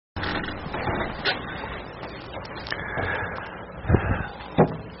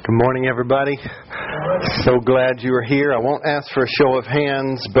Good morning, everybody. So glad you are here. I won't ask for a show of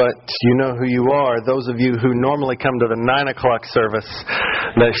hands, but you know who you are. Those of you who normally come to the 9 o'clock service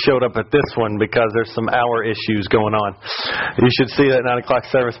that showed up at this one because there's some hour issues going on. You should see that 9 o'clock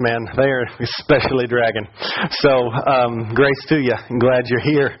service, man. They are especially dragging. So, grace to you. I'm glad you're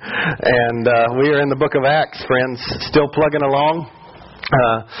here. And we are in the book of Acts, friends. Still plugging along.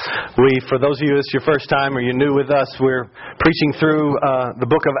 For those of you, it's your first time or you're new with us, we're preaching through the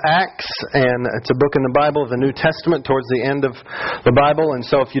book of Acts, and it's a book in the Bible, the New Testament, towards the end of the Bible. And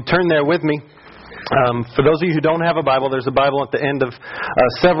so if you turn there with me, for those of you who don't have a Bible, there's a Bible at the end of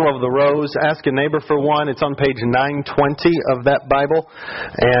several of the rows. Ask a neighbor for one. It's on page 920 of that Bible.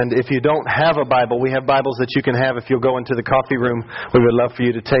 And if you don't have a Bible, we have Bibles that you can have if you'll go into the coffee room. We would love for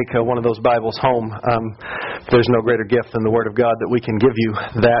you to take one of those Bibles home. There's no greater gift than the Word of God that we can give you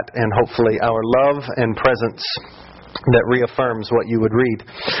that, and hopefully our love and presence that reaffirms what you would read.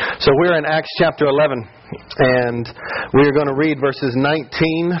 So we're in Acts chapter 11, and we're going to read verses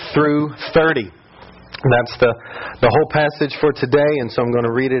 19 through 30. That's the whole passage for today, and so I'm going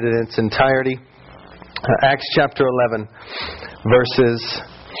to read it in its entirety. Acts chapter 11, verses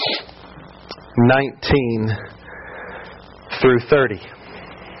 19 through 30.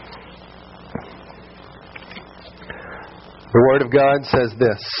 The Word of God says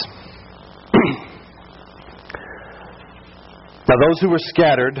this. Now those who were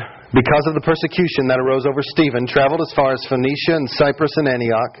scattered because of the persecution that arose over Stephen traveled as far as Phoenicia and Cyprus and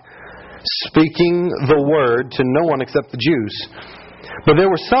Antioch, speaking the word to no one except the Jews. But there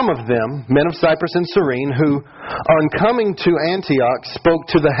were some of them, men of Cyprus and Cyrene, who, on coming to Antioch, spoke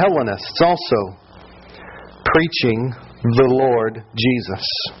to the Hellenists also, preaching the Lord Jesus.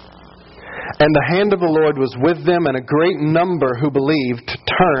 And the hand of the Lord was with them, and a great number who believed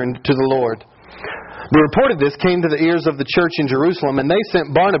turned to the Lord. The report of this came to the ears of the church in Jerusalem, and they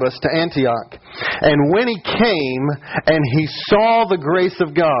sent Barnabas to Antioch. And when he came and he saw the grace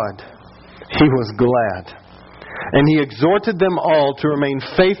of God, he was glad. And he exhorted them all to remain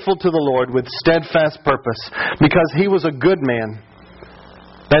faithful to the Lord with steadfast purpose, because he was a good man,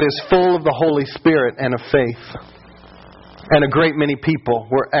 that is, full of the Holy Spirit and of faith. And a great many people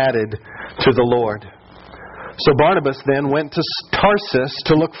were added to the Lord. So Barnabas then went to Tarsus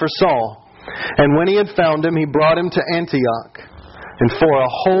to look for Saul. And when he had found him, he brought him to Antioch. And for a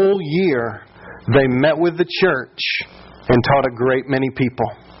whole year they met with the church and taught a great many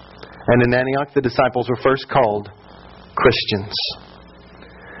people. And in Antioch the disciples were first called Christians.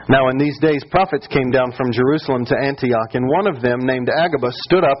 Now in these days prophets came down from Jerusalem to Antioch, and one of them, named Agabus,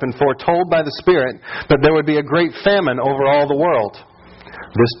 stood up and foretold by the Spirit that there would be a great famine over all the world.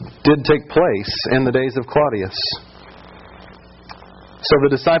 This did take place in the days of Claudius. So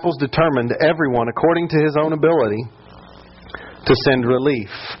the disciples determined, everyone according to his own ability, to send relief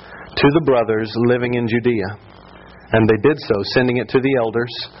to the brothers living in Judea. And they did so, sending it to the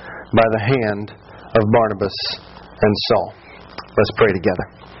elders by the hand of Barnabas and Saul. Let's pray together.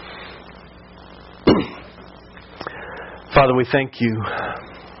 Father, we thank you.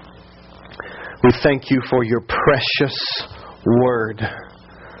 We thank you for your precious word.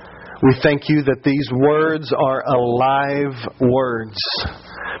 We thank you that these words are alive words,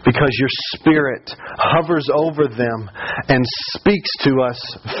 because your Spirit hovers over them and speaks to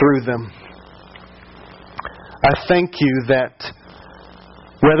us through them. I thank you that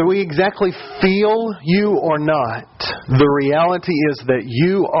whether we exactly feel you or not, the reality is that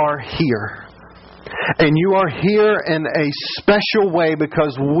you are here. And you are here in a special way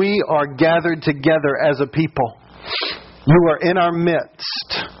because we are gathered together as a people. You are in our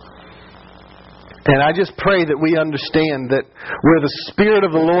midst. And I just pray that we understand that where the Spirit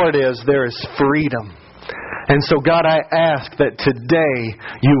of the Lord is, there is freedom. And so, God, I ask that today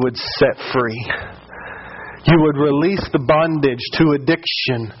you would set free. You would release the bondage to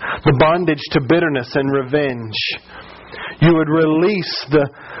addiction, the bondage to bitterness and revenge. You would release the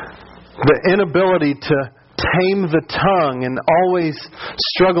inability to tame the tongue and always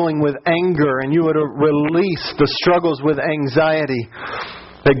struggling with anger, and you would release the struggles with anxiety.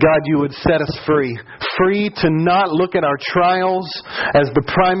 That, God, you would set us free. Free to not look at our trials as the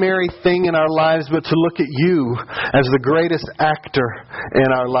primary thing in our lives, but to look at you as the greatest actor in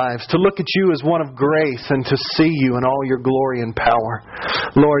our lives. To look at you as one of grace and to see you in all your glory and power.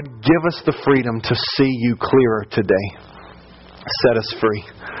 Lord, give us the freedom to see you clearer today. Set us free.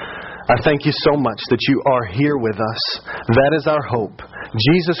 I thank you so much that you are here with us. That is our hope.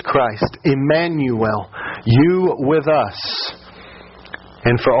 Jesus Christ, Emmanuel, you with us.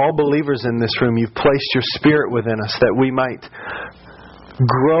 And for all believers in this room, you've placed your Spirit within us that we might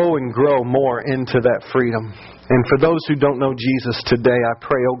grow and grow more into that freedom. And for those who don't know Jesus today, I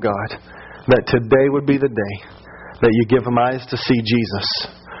pray, oh God, that today would be the day that you give them eyes to see Jesus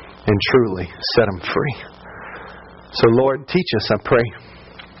and truly set them free. So Lord, teach us, I pray.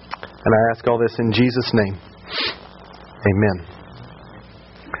 And I ask all this in Jesus' name. Amen.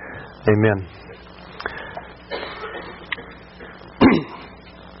 Amen.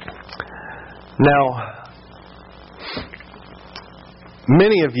 Now,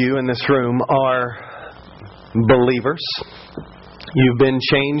 many of you in this room are believers. You've been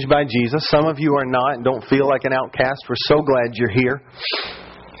changed by Jesus. Some of you are not and don't feel like an outcast. We're so glad you're here.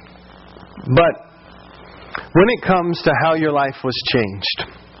 But when it comes to how your life was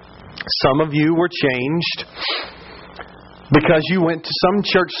changed, some of you were changed because you went to some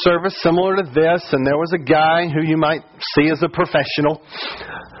church service similar to this, and there was a guy who you might see as a professional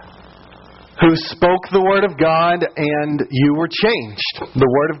who spoke the Word of God, and you were changed. The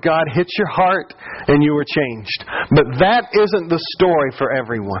Word of God hit your heart, and you were changed. But that isn't the story for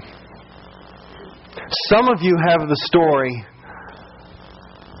everyone. Some of you have the story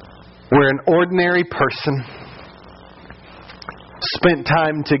where an ordinary person spent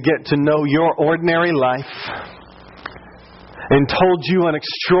time to get to know your ordinary life and told you an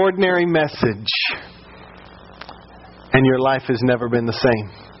extraordinary message, and your life has never been the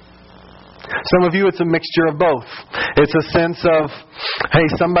same. Some of you, it's a mixture of both. It's a sense of, hey,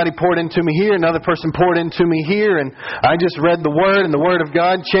 somebody poured into me here, another person poured into me here, and I just read the Word, and the Word of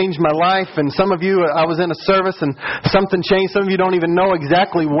God changed my life. And some of you, I was in a service, and something changed. Some of you don't even know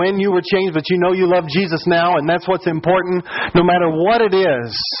exactly when you were changed, but you know you love Jesus now, and that's what's important. No matter what it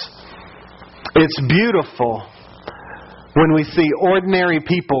is, it's beautiful when we see ordinary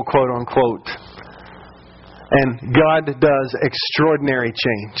people, quote unquote, and God does extraordinary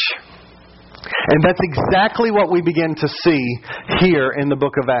change. And that's exactly what we begin to see here in the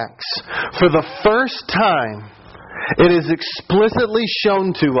book of Acts. For the first time, it is explicitly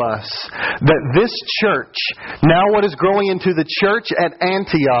shown to us that this church, now what is growing into the church at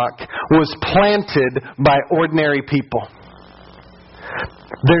Antioch, was planted by ordinary people.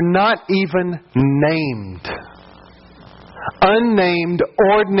 They're not even named. Unnamed,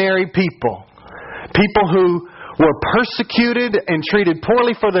 ordinary people. People who were persecuted and treated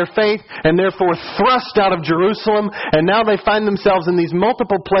poorly for their faith and therefore thrust out of Jerusalem, and now they find themselves in these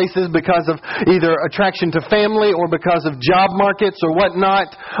multiple places because of either attraction to family or because of job markets or whatnot.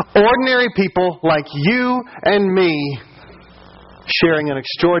 Ordinary people like you and me sharing an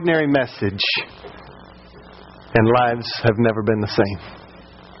extraordinary message, and lives have never been the same.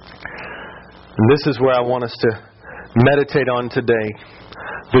 And this is where I want us to meditate on today.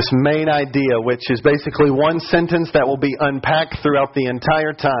 This main idea, which is basically one sentence that will be unpacked throughout the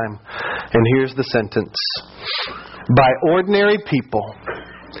entire time. And here's the sentence. By ordinary people,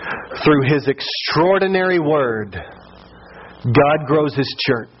 through His extraordinary Word, God grows His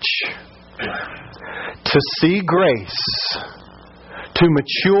church to see grace, to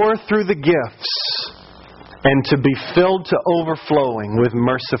mature through the gifts, and to be filled to overflowing with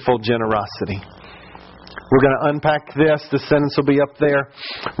merciful generosity. We're going to unpack this. The sentence will be up there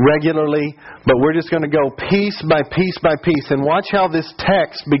regularly. But we're just going to go piece by piece by piece and watch how this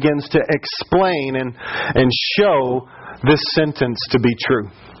text begins to explain and show this sentence to be true.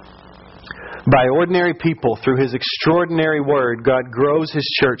 By ordinary people, through His extraordinary Word, God grows His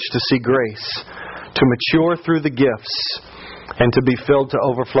church to see grace, to mature through the gifts, and to be filled to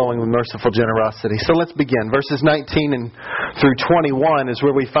overflowing with merciful generosity. So let's begin. Verses 19 and through 21 is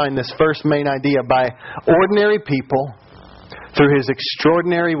where we find this first main idea. By ordinary people, through His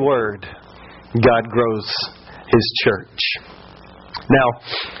extraordinary Word, God grows His church.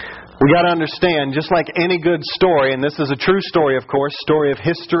 Now, we got to understand, just like any good story, and this is a true story, of course, story of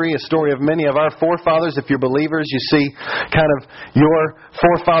history, a story of many of our forefathers. If you're believers, you see kind of your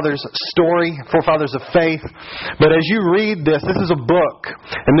forefathers' story, forefathers of faith. But as you read this is a book,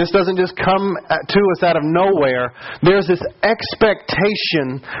 and this doesn't just come to us out of nowhere. There's this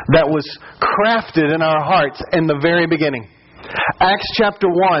expectation that was crafted in our hearts in the very beginning. Acts chapter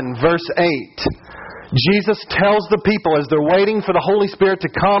 1, verse 8. Jesus tells the people as they're waiting for the Holy Spirit to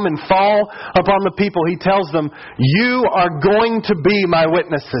come and fall upon the people, He tells them, you are going to be my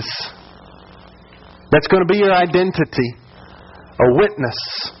witnesses. That's going to be your identity. A witness,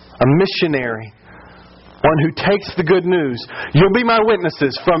 a missionary, one who takes the good news. You'll be my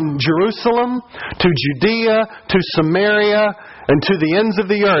witnesses from Jerusalem to Judea to Samaria and to the ends of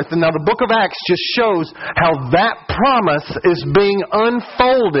the earth. And now the book of Acts just shows how that promise is being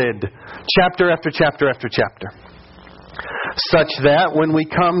unfolded chapter after chapter after chapter. such that when we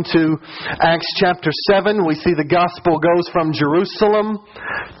come to Acts chapter 7, we see the gospel goes from Jerusalem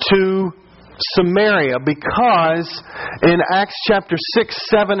to Samaria, because in Acts chapter 6,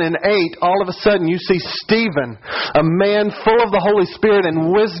 7, and 8, all of a sudden you see Stephen, a man full of the Holy Spirit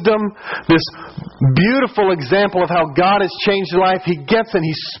and wisdom, this beautiful example of how God has changed life. He gets and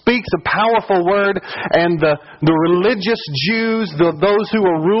he speaks a powerful word, and the religious Jews, those who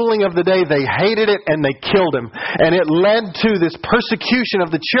were ruling of the day, they hated it and they killed him. And it led to this persecution of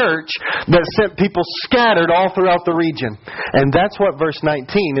the church that sent people scattered all throughout the region. And that's what verse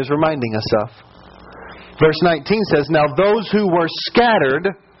 19 is reminding us of. Verse 19 says, "Now those who were scattered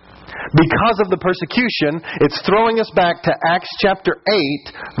because of the persecution," it's throwing us back to Acts chapter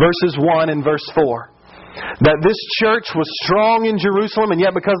 8, verses 1 and verse 4. That this church was strong in Jerusalem, and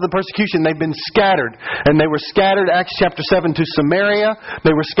yet because of the persecution, they've been scattered. And they were scattered, Acts chapter 7, to Samaria.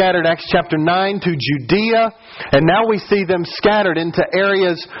 They were scattered, Acts chapter 9, to Judea. And now we see them scattered into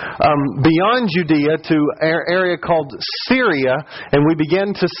areas beyond Judea, to an area called Syria. And we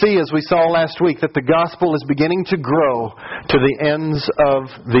begin to see, as we saw last week, that the gospel is beginning to grow to the ends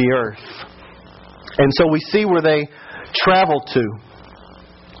of the earth. And so we see where they travel to.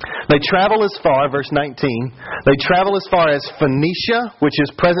 They travel as far, verse 19, they travel as far as Phoenicia, which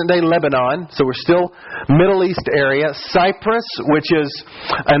is present-day Lebanon, so we're still Middle East area. Cyprus, which is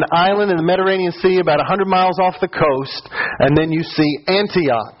an island in the Mediterranean Sea about 100 miles off the coast. And then you see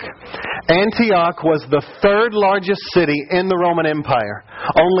Antioch. Antioch was the third largest city in the Roman Empire.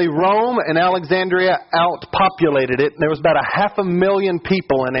 Only Rome and Alexandria outpopulated it. There was about 500,000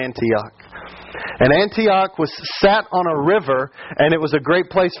 people in Antioch. And Antioch was sat on a river, and it was a great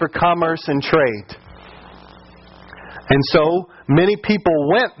place for commerce and trade. And so many people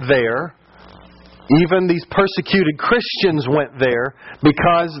went there. Even these persecuted Christians went there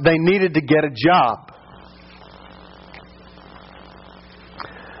because they needed to get a job.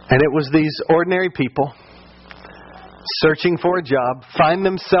 And it was these ordinary people searching for a job, find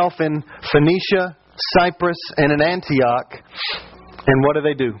themselves in Phoenicia, Cyprus, and in Antioch. And what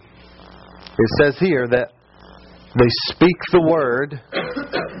do? It says here that they speak the word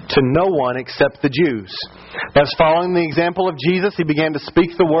to no one except the Jews. That's following the example of Jesus. He began to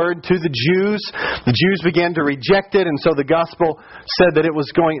speak the word to the Jews. The Jews began to reject it, and so the gospel said that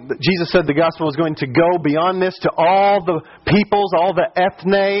Jesus said the gospel was going to go beyond this to all the peoples, all the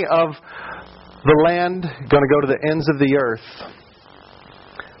ethne of the land, going to go to the ends of the earth.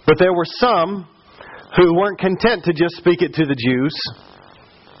 But there were some who weren't content to just speak it to the Jews.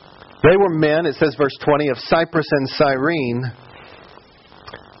 They were men, it says verse 20, of Cyprus and Cyrene,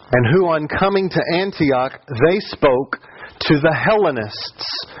 and who on coming to Antioch, they spoke to the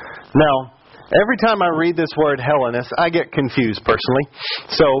Hellenists. Now, every time I read this word Hellenist, I get confused personally.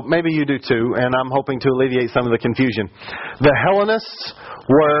 So maybe you do too, and I'm hoping to alleviate some of the confusion. The Hellenists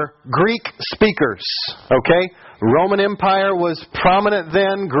were Greek speakers, okay? Roman Empire was prominent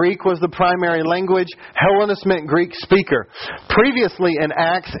then. Greek was the primary language. Hellenist meant Greek speaker. Previously in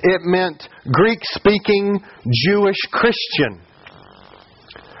Acts, it meant Greek-speaking Jewish Christian.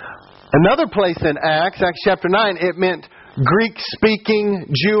 Another place in Acts, Acts chapter 9, it meant Greek-speaking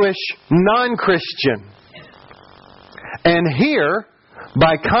Jewish non-Christian. And here,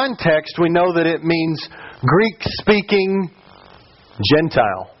 by context, we know that it means Greek-speaking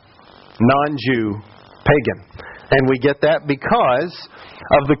Gentile, non-Jew, pagan. And we get that because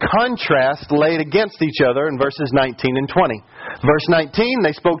of the contrast laid against each other in verses 19 and 20. Verse 19,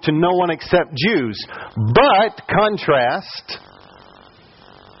 they spoke to no one except Jews. But, contrast,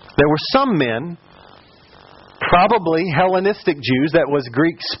 there were some men, probably Hellenistic Jews, that was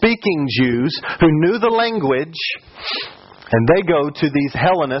Greek-speaking Jews, who knew the language, and they go to these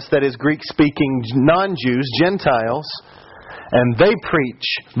Hellenists, that is Greek-speaking non-Jews, Gentiles, and they preach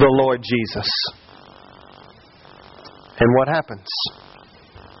the Lord Jesus. And what happens?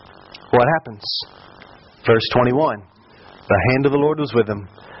 What happens? Verse 21. The hand of the Lord was with them,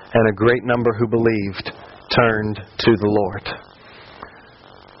 and a great number who believed turned to the Lord.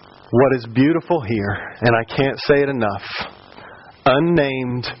 What is beautiful here, and I can't say it enough,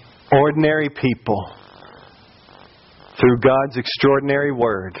 unnamed, ordinary people, through God's extraordinary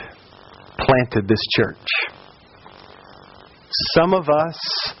word, planted this church. Some of us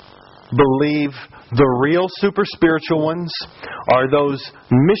believe the real super spiritual ones are those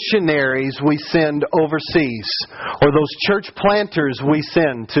missionaries we send overseas, or those church planters we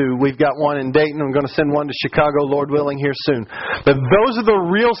send to. We've got one in Dayton. I'm going to send one to Chicago, Lord willing, here soon. But those are the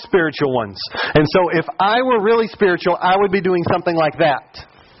real spiritual ones. And so if I were really spiritual, I would be doing something like that.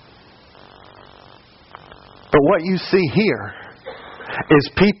 But what you see here is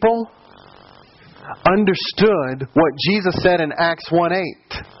people understood what Jesus said in Acts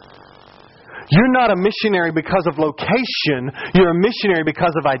 1:8. You're not a missionary because of location. You're a missionary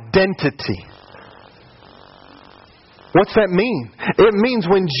because of identity. What's that mean? It means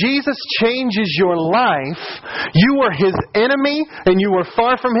when Jesus changes your life, you were His enemy and you were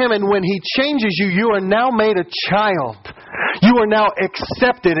far from Him. And when He changes you, you are now made a child. You are now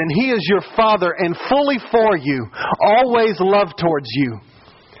accepted and He is your Father and fully for you, always love towards you.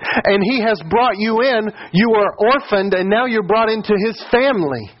 And He has brought you in. You were orphaned and now you're brought into His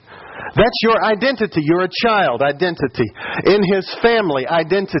family. That's your identity. You're a child, identity. In His family,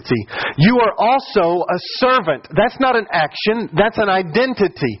 identity. You are also a servant. That's not an action. That's an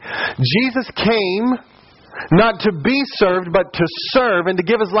identity. Jesus came not to be served, but to serve and to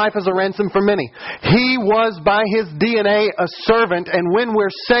give His life as a ransom for many. He was, by His DNA, a servant. And when we're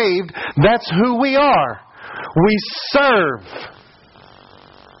saved, that's who we are. We serve.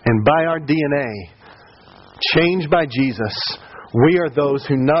 And by our DNA, changed by Jesus, we are those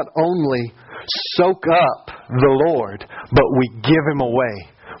who not only soak up the Lord, but we give Him away.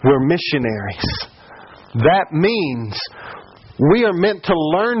 We're missionaries. That means we are meant to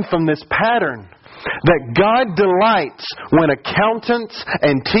learn from this pattern that God delights when accountants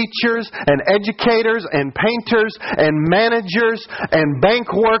and teachers and educators and painters and managers and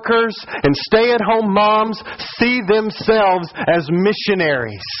bank workers and stay-at-home moms see themselves as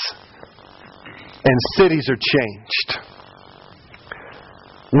missionaries. And cities are changed.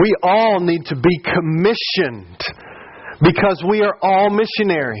 We all need to be commissioned because we are all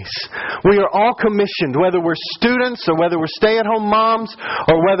missionaries. We are all commissioned, whether we're students or whether we're stay-at-home moms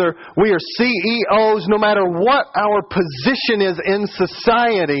or whether we are CEOs, no matter what our position is in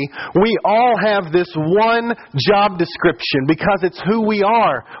society, we all have this one job description because it's who we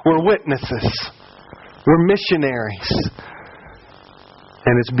are. We're witnesses. We're missionaries.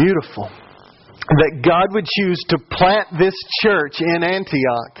 And it's beautiful that God would choose to plant this church in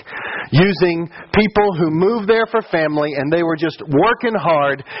Antioch using people who moved there for family and they were just working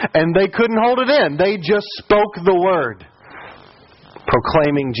hard and they couldn't hold it in. They just spoke the word,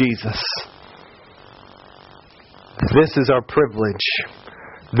 proclaiming Jesus. This is our privilege.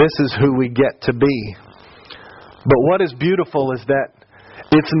 This is who we get to be. But what is beautiful is that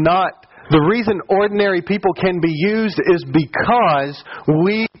it's not... The reason ordinary people can be used is because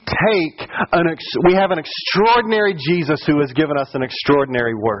we have an extraordinary Jesus who has given us an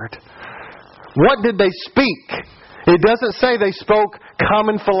extraordinary word. What did they speak? It doesn't say they spoke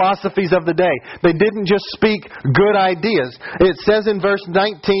common philosophies of the day. They didn't just speak good ideas. It says in verse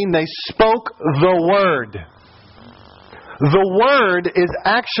 19, they spoke the word. The Word is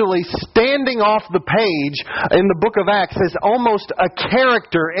actually standing off the page in the book of Acts as almost a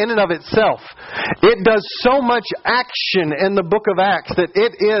character in and of itself. It does so much action in the book of Acts that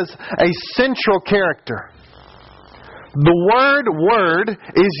it is a central character. The word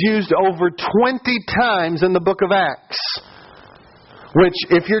is used over 20 times in the book of Acts. Which,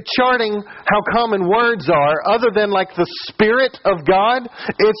 if you're charting how common words are, other than like the Spirit of God,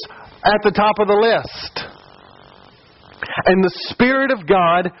 it's at the top of the list. And the Spirit of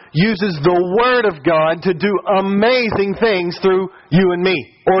God uses the Word of God to do amazing things through you and me,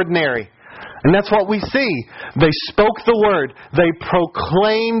 ordinary. And that's what we see. They spoke the Word. They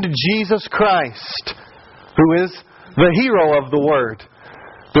proclaimed Jesus Christ, who is the hero of the Word.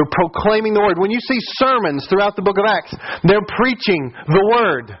 They're proclaiming the Word. When you see sermons throughout the book of Acts, they're preaching the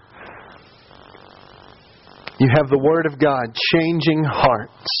Word. You have the Word of God changing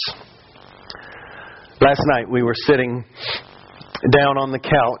hearts. Last night we were sitting down on the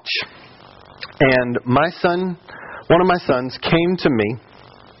couch and one of my sons came to me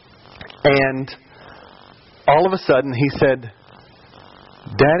and all of a sudden he said,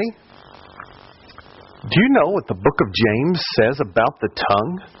 "Daddy, do you know what the book of James says about the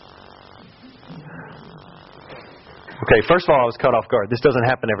tongue?" Okay, first of all, I was caught off guard. This doesn't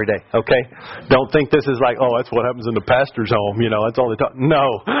happen every day, okay? Don't think this is like, oh, that's what happens in the pastor's home. You know, that's all they talk.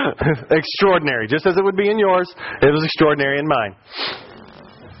 No. Extraordinary. Just as it would be in yours, it was extraordinary in mine.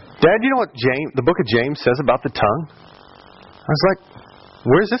 Dad, you know what the book of James says about the tongue? I was like,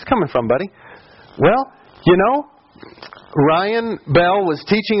 where's this coming from, buddy? Well, you know, Ryan Bell was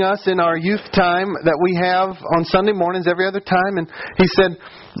teaching us in our youth time that we have on Sunday mornings every other time. And he said,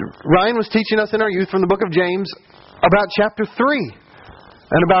 Ryan was teaching us in our youth from the book of James about chapter 3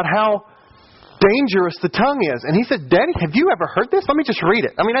 and about how dangerous the tongue is. And he said, "Daddy, have you ever heard this? Let me just read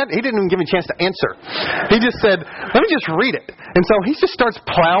it." I mean, he didn't even give me a chance to answer. He just said, "Let me just read it." And so he just starts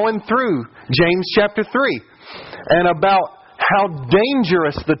plowing through James chapter 3 and about how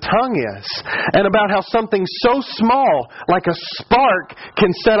dangerous the tongue is, and about how something so small, like a spark,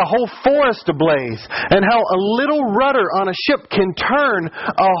 can set a whole forest ablaze, and how a little rudder on a ship can turn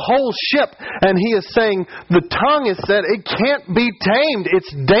a whole ship. And he is saying the tongue is said it can't be tamed.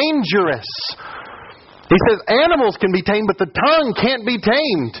 It's dangerous. He says animals can be tamed, but the tongue can't be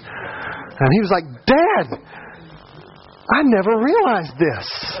tamed. And he was like, Dad, I never realized this,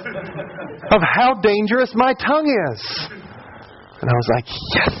 of how dangerous my tongue is. And I was like,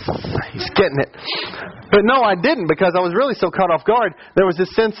 yes, he's getting it. But no, I didn't, because I was really so caught off guard. There was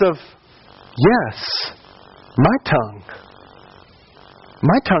this sense of, yes, my tongue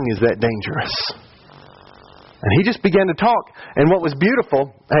is that dangerous. And he just began to talk. And what was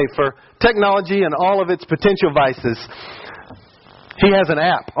beautiful, for technology and all of its potential vices, he has an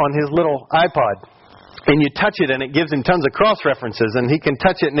app on his little iPod. And you touch it and it gives him tons of cross-references. And he can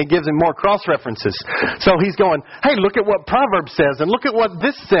touch it and it gives him more cross-references. So he's going, hey, look at what Proverbs says. And look at what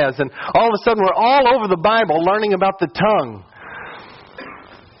this says. And all of a sudden we're all over the Bible learning about the tongue.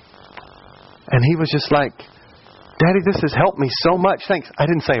 And he was just like, Daddy, this has helped me so much. Thanks. I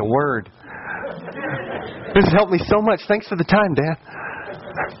didn't say a word. This has helped me so much. Thanks for the time, Dad.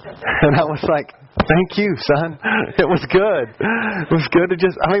 And I was like, thank you, son. It was good. It was good to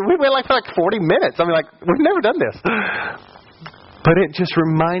just, we went for 40 minutes. We've never done this. But it just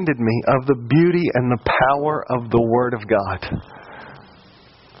reminded me of the beauty and the power of the Word of God.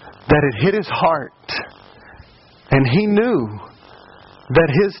 That it hit his heart. And he knew that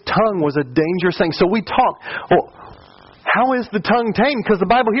his tongue was a dangerous thing. So we talk, well, how is the tongue tamed? Because the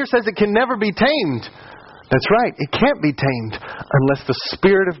Bible here says it can never be tamed. That's right. It can't be tamed unless the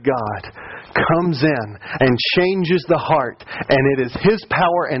Spirit of God comes in and changes the heart. And it is His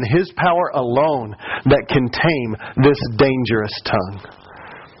power and His power alone that can tame this dangerous tongue.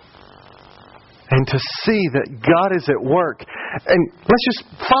 And to see that God is at work. And let's just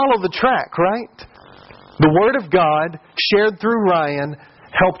follow the track, right? The Word of God, shared through Ryan,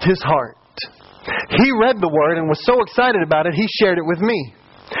 helped his heart. He read the Word and was so excited about it, he shared it with me.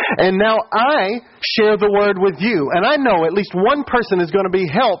 And now I share the Word with you. And I know at least one person is going to be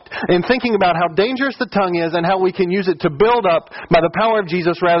helped in thinking about how dangerous the tongue is and how we can use it to build up by the power of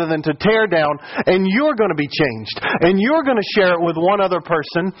Jesus rather than to tear down. And you're going to be changed. And you're going to share it with one other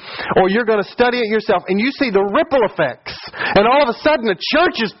person. Or you're going to study it yourself. And you see the ripple effects. And all of a sudden a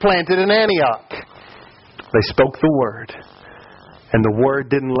church is planted in Antioch. They spoke the Word. And the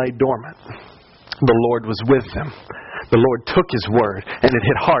Word didn't lay dormant. The Lord was with them. The Lord took His Word, and it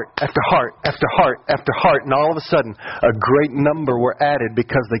hit heart after heart after heart after heart. And all of a sudden, a great number were added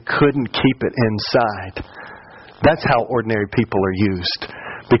because they couldn't keep it inside. That's how ordinary people are used.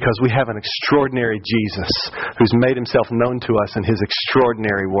 Because we have an extraordinary Jesus who's made Himself known to us in His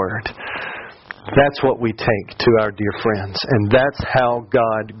extraordinary Word. That's what we take to our dear friends. And that's how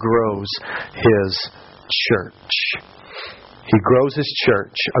God grows His church. He grows His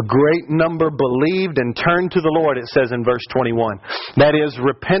church. A great number believed and turned to the Lord, it says in verse 21. That is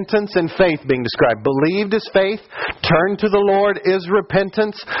repentance and faith being described. Believed is faith. Turned to the Lord is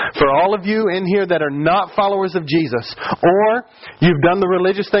repentance. For all of you in here that are not followers of Jesus, or you've done the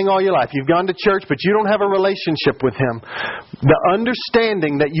religious thing all your life. You've gone to church, but you don't have a relationship with Him. The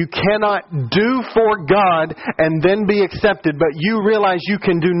understanding that you cannot do for God and then be accepted, but you realize you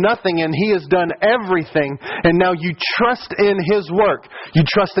can do nothing and He has done everything, and now you trust in His work. You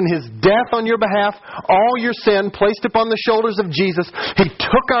trust in His death on your behalf, all your sin placed upon the shoulders of Jesus. He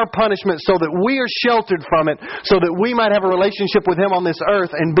took our punishment so that we are sheltered from it, so that we might have a relationship with Him on this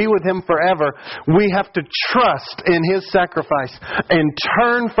earth and be with Him forever. We have to trust in His sacrifice and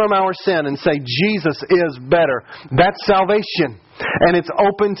turn from our sin and say, Jesus is better. That's salvation. And it's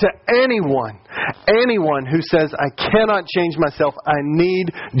open to anyone who says, I cannot change myself. I need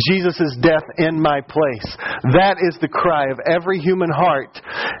Jesus' death in my place. That is the cry of every human heart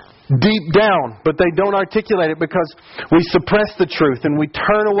deep down, but they don't articulate it because we suppress the truth and we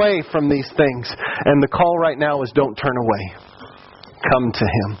turn away from these things. And the call right now is don't turn away. Come to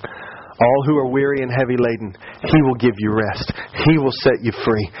Him. All who are weary and heavy laden, He will give you rest. He will set you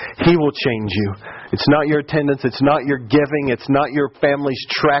free. He will change you. It's not your attendance. It's not your giving. It's not your family's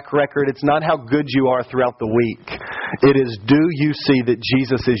track record. It's not how good you are throughout the week. It is, do you see that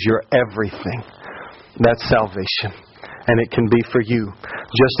Jesus is your everything? That's salvation. And it can be for you,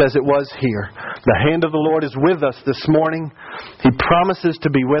 just as it was here. The hand of the Lord is with us this morning. He promises to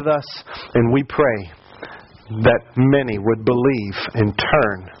be with us. And we pray that many would believe and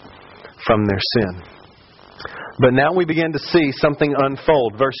turn from their sin. But now we begin to see something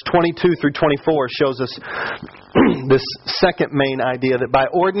unfold. Verse 22 through 24 shows us this second main idea, that by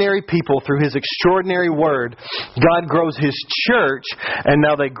ordinary people, through His extraordinary Word, God grows His church, and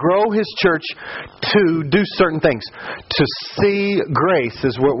now they grow His church to do certain things. To see grace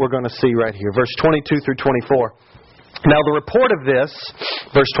is what we're going to see right here. Verse 22 through 24. Now the report of this,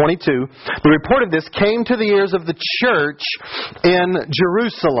 verse 22, the report of this came to the ears of the church in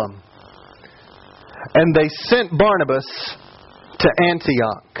Jerusalem. And they sent Barnabas to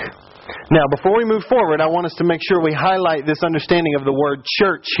Antioch. Now, before we move forward, I want us to make sure we highlight this understanding of the word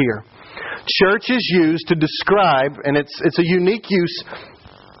church here. Church is used to describe, and it's a unique use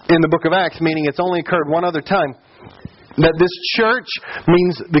in the book of Acts, meaning it's only occurred one other time, that this church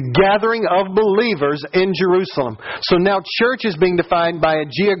means the gathering of believers in Jerusalem. So now church is being defined by a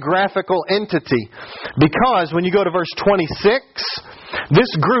geographical entity. Because when you go to verse 26,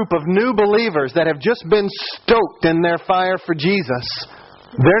 this group of new believers that have just been stoked in their fire for Jesus,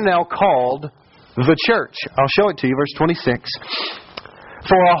 they're now called the church. I'll show it to you, verse 26.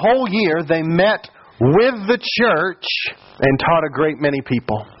 For a whole year they met with the church and taught a great many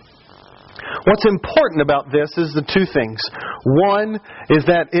people. What's important about this is the two things. One is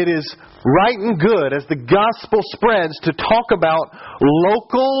that it is right and good as the gospel spreads to talk about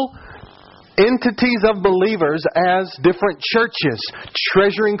local entities of believers as different churches.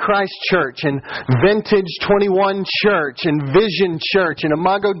 Treasuring Christ Church and Vintage 21 Church and Vision Church and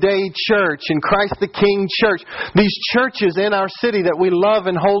Imago Dei Church and Christ the King Church. These churches in our city that we love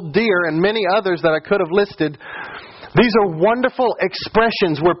and hold dear, and many others that I could have listed. These are wonderful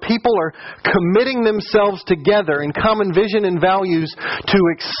expressions where people are committing themselves together in common vision and values to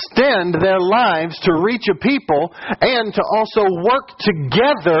extend their lives to reach a people and to also work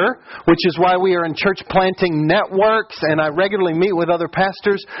together, which is why we are in church planting networks, and I regularly meet with other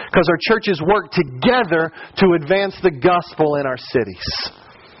pastors because our churches work together to advance the gospel in our cities.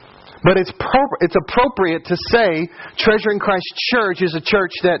 But it's appropriate to say Treasuring Christ Church is a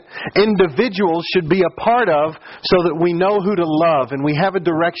church that individuals should be a part of so that we know who to love and we have a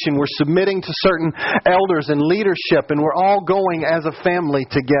direction. We're submitting to certain elders and leadership, and we're all going as a family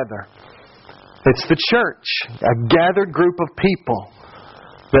together. It's the church, a gathered group of people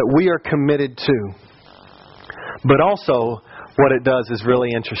that we are committed to. But also, what it does is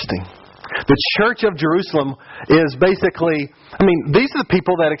really interesting. The Church of Jerusalem is basically, these are the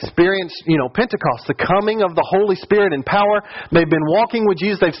people that experienced, Pentecost, the coming of the Holy Spirit in power. They've been walking with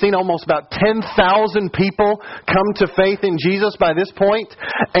Jesus. They've seen almost about 10,000 people come to faith in Jesus by this point.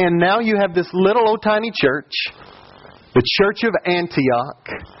 And now you have this little old tiny church, the Church of Antioch,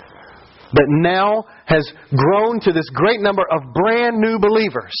 that now has grown to this great number of brand new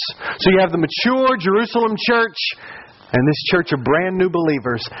believers. So you have the mature Jerusalem church and this church of brand new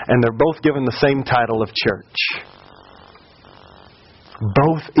believers, and they're both given the same title of church.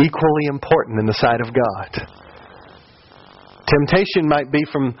 Both equally important in the sight of God. Temptation might be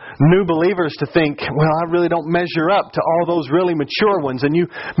from new believers to think, well, I really don't measure up to all those really mature ones, and you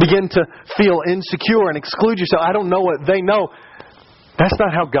begin to feel insecure and exclude yourself. I don't know what they know. That's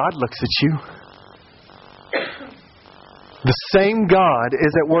not how God looks at you. The same God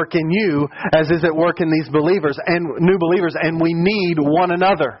is at work in you as is at work in these believers and new believers, and we need one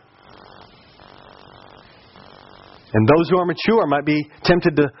another. And those who are mature might be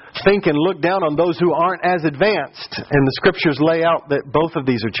tempted to think and look down on those who aren't as advanced. And the Scriptures lay out that both of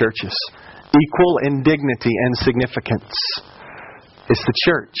these are churches, equal in dignity and significance. It's the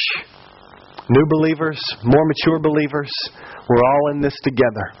church. New believers, more mature believers, we're all in this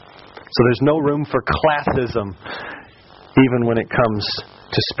together. So there's no room for classism, even when it comes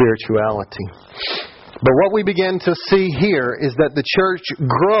to spirituality. But what we begin to see here is that the church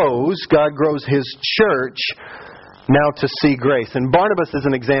grows, God grows His church, now to see grace. And Barnabas is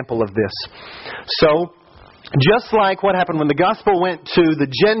an example of this. So, just like what happened when the gospel went to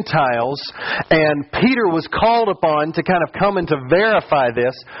the Gentiles and Peter was called upon to kind of come and to verify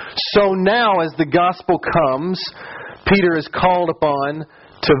this, so now as the gospel comes, Peter is called upon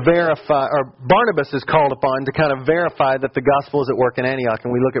to verify, or Barnabas is called upon to kind of verify that the gospel is at work in Antioch.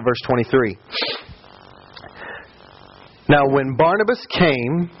 And we look at verse 23. Now when Barnabas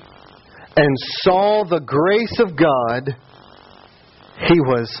came and saw the grace of God, he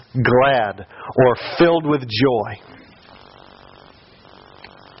was glad or filled with joy.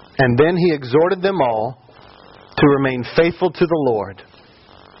 And then he exhorted them all to remain faithful to the Lord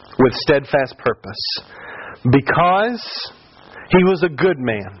with steadfast purpose, because he was a good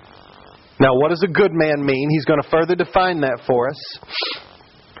man. Now, what does a good man mean? He's going to further define that for us.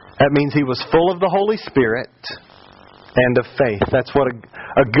 That means he was full of the Holy Spirit and of faith. That's what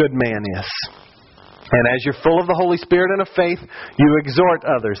a good man is. And as you're full of the Holy Spirit and of faith, you exhort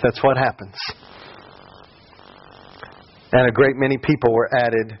others. That's what happens. And a great many people were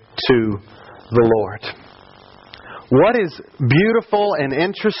added to the Lord. What is beautiful and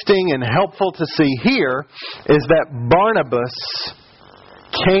interesting and helpful to see here is that Barnabas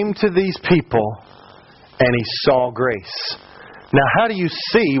came to these people and he saw grace. Now, how do you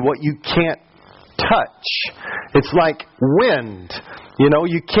see what you can't touch? It's like wind. You know,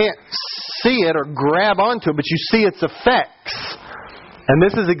 you can't see it or grab onto it, but you see its effects. And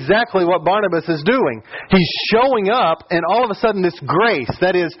this is exactly what Barnabas is doing. He's showing up, and all of a sudden this grace,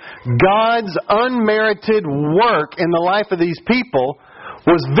 that is God's unmerited work in the life of these people,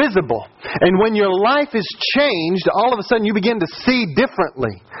 was visible. And when your life is changed, all of a sudden you begin to see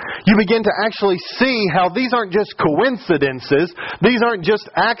differently. You begin to actually see how these aren't just coincidences. These aren't just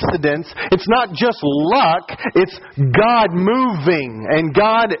accidents. It's not just luck. It's God moving. And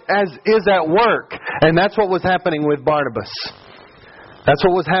God is at work. And that's what was happening with Barnabas. That's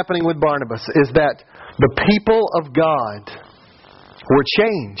what was happening with Barnabas, is that the people of God were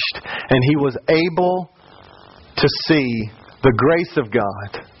changed. And he was able to see the grace of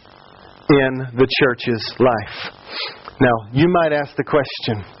God in the church's life. Now, you might ask the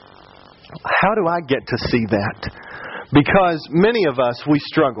question, how do I get to see that? Because many of us, we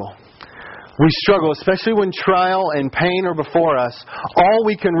struggle. We struggle, especially when trial and pain are before us. All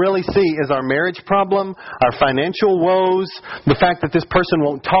we can really see is our marriage problem, our financial woes, the fact that this person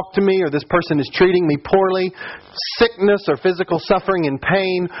won't talk to me or this person is treating me poorly, sickness or physical suffering and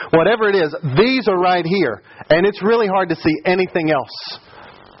pain, whatever it is, these are right here. And it's really hard to see anything else.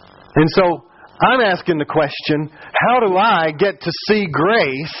 And so I'm asking the question, how do I get to see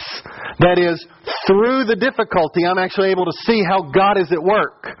grace that is through the difficulty I'm actually able to see how God is at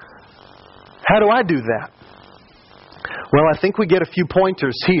work? How do I do that? Well, I think we get a few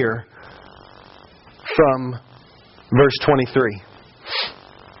pointers here from verse 23.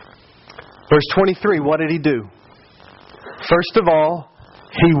 Verse 23, what did he do? First of all,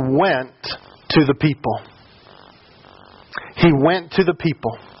 he went to the people. He went to the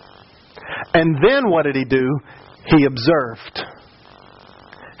people. And then what did he do? He observed.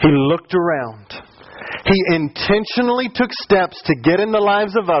 He looked around. He intentionally took steps to get in the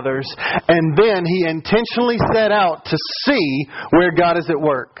lives of others, and then he intentionally set out to see where God is at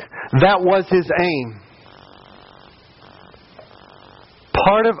work. That was his aim.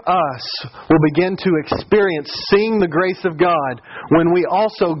 Part of us will begin to experience seeing the grace of God when we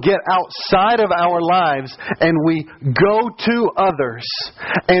also get outside of our lives and we go to others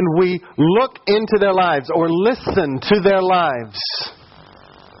and we look into their lives or listen to their lives.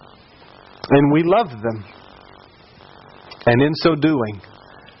 And we love them. And in so doing,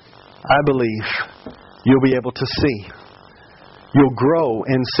 I believe you'll be able to see. You'll grow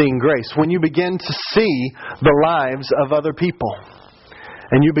in seeing grace. When you begin to see the lives of other people.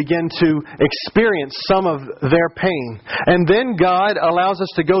 And you begin to experience some of their pain. And then God allows us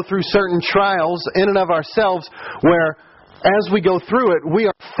to go through certain trials in and of ourselves where as we go through it, we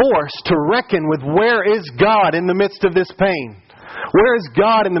are forced to reckon with where is God in the midst of this pain. Where is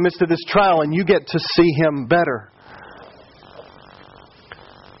God in the midst of this trial? And you get to see Him better.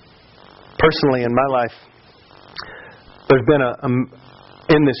 Personally, in my life, there's been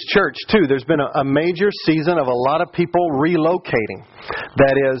in this church too, there's been a major season of a lot of people relocating.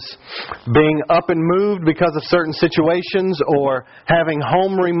 That is, being up and moved because of certain situations, or having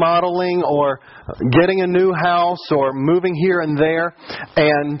home remodeling, or getting a new house, or moving here and there.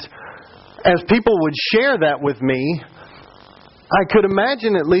 And as people would share that with me, I could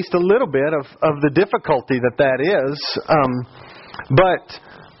imagine at least a little bit of the difficulty that is. But,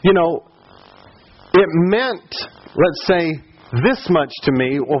 you know, it meant, let's say, this much to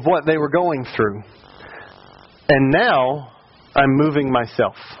me of what they were going through. And now I'm moving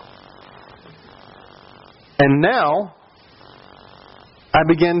myself. And now I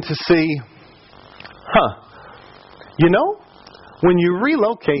begin to see, you know, when you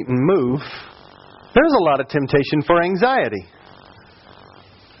relocate and move, there's a lot of temptation for anxiety.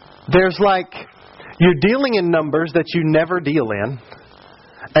 There's like, you're dealing in numbers that you never deal in.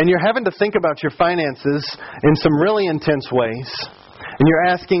 And you're having to think about your finances in some really intense ways. And you're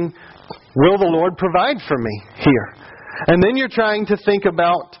asking, will the Lord provide for me here? And then you're trying to think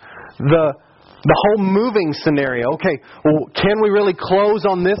about the The whole moving scenario. Okay, well, can we really close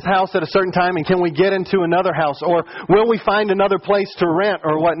on this house at a certain time, and can we get into another house? Or will we find another place to rent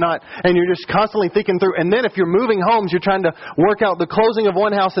or whatnot? And you're just constantly thinking through. And then if you're moving homes, you're trying to work out the closing of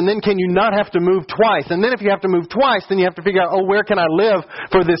one house, and then can you not have to move twice? And then if you have to move twice, then you have to figure out, where can I live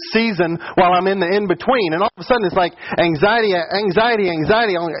for this season while I'm in the in-between? And all of a sudden it's like anxiety.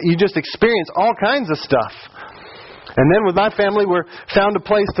 You just experience all kinds of stuff. And then with my family, we found a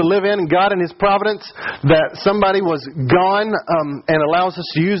place to live in, and God in His providence, that somebody was gone and allows us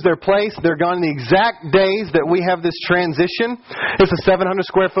to use their place. They're gone the exact days that we have this transition. It's a 700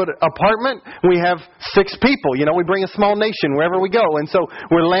 square foot apartment. We have 6 people. We bring a small nation wherever we go. And so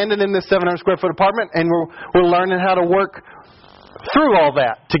we're landing in this 700 square foot apartment, and we're learning how to work through all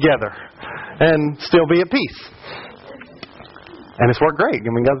that together and still be at peace. And it's worked great.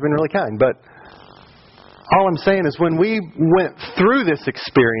 God's been really kind. But all I'm saying is when we went through this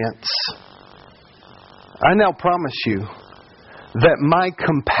experience, I now promise you that my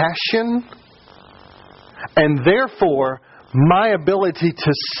compassion and therefore my ability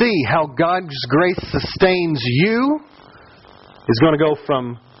to see how God's grace sustains you is going to go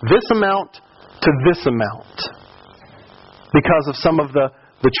from this amount to this amount because of some of the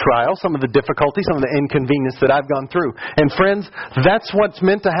trial, some of the difficulty, some of the inconvenience that I've gone through. And friends, that's what's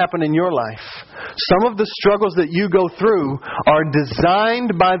meant to happen in your life. Some of the struggles that you go through are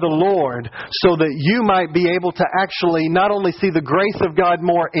designed by the Lord so that you might be able to actually not only see the grace of God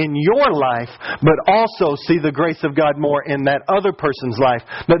more in your life, but also see the grace of God more in that other person's life.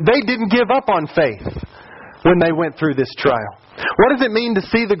 That they didn't give up on faith when they went through this trial. What does it mean to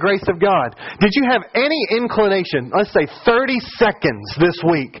see the grace of God? Did you have any inclination, let's say 30 seconds this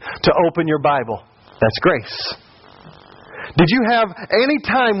week, to open your Bible? That's grace. Did you have any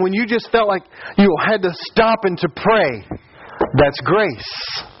time when you just felt like you had to stop and to pray? That's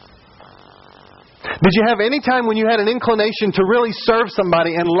grace. Did you have any time when you had an inclination to really serve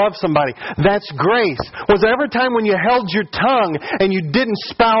somebody and love somebody? That's grace. Was there ever a time when you held your tongue and you didn't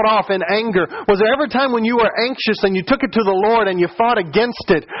spout off in anger? Was there ever a time when you were anxious and you took it to the Lord and you fought against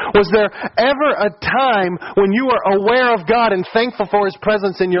it? Was there ever a time when you were aware of God and thankful for His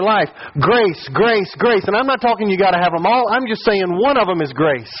presence in your life? Grace, grace, grace. And I'm not talking you got to have them all. I'm just saying one of them is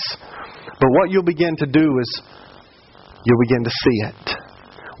grace. But what you'll begin to do is you'll begin to see it.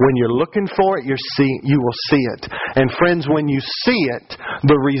 When you're looking for it, you will see it. And friends, when you see it,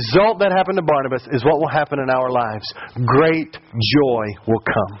 the result that happened to Barnabas is what will happen in our lives. Great joy will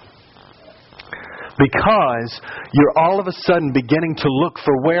come. Because you're all of a sudden beginning to look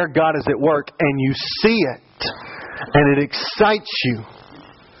for where God is at work, and you see it. And it excites you.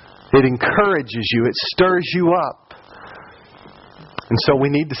 It encourages you. It stirs you up. And so we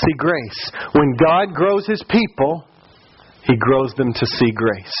need to see grace. When God grows His people, He grows them to see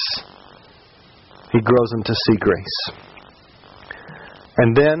grace. He grows them to see grace.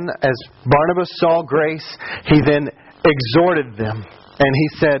 And then, as Barnabas saw grace, he then exhorted them. And he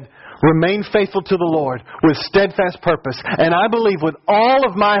said, remain faithful to the Lord with steadfast purpose. And I believe with all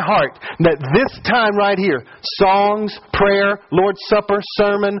of my heart that this time right here, songs, prayer, Lord's Supper,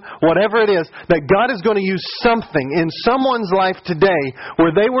 sermon, whatever it is, that God is going to use something in someone's life today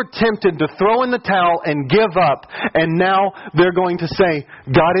where they were tempted to throw in the towel and give up. And now they're going to say,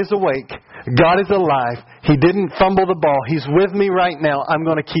 God is awake. God is alive. He didn't fumble the ball. He's with me right now. I'm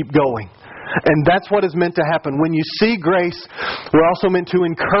going to keep going. And that's what is meant to happen. When you see grace, we're also meant to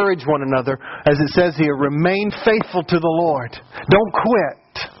encourage one another. As it says here, remain faithful to the Lord. Don't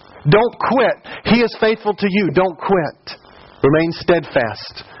quit. Don't quit. He is faithful to you. Don't quit. Remain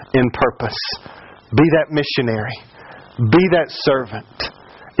steadfast in purpose. Be that missionary. Be that servant.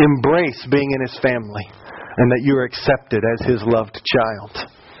 Embrace being in His family. And that you are accepted as His loved child.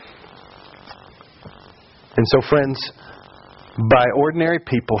 And so, friends, by ordinary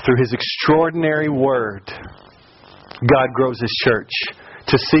people, through His extraordinary Word, God grows His church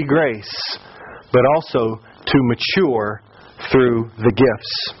to see grace, but also to mature through the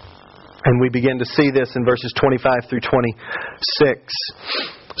gifts. And we begin to see this in verses 25 through 26.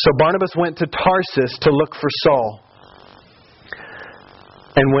 So Barnabas went to Tarsus to look for Saul.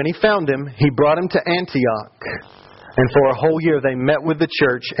 And when he found him, he brought him to Antioch. And for a whole year they met with the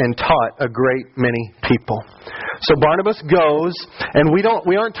church and taught a great many people. So Barnabas goes, and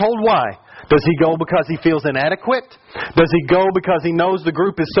we aren't told why. Does he go because he feels inadequate? Does he go because he knows the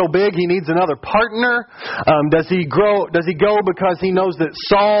group is so big he needs another partner? Does he go because he knows that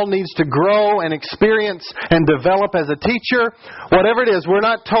Saul needs to grow and experience and develop as a teacher? Whatever it is, we're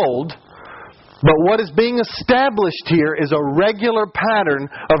not told. But what is being established here is a regular pattern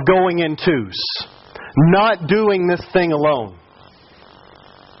of going in twos. Not doing this thing alone.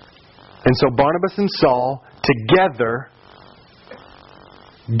 And so Barnabas and Saul, together,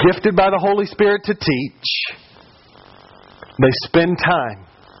 gifted by the Holy Spirit to teach, they spend time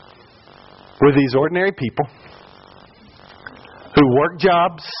with these ordinary people who work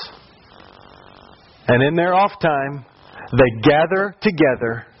jobs, and in their off time, they gather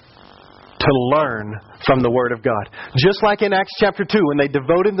together to learn from the Word of God. Just like in Acts chapter 2, when they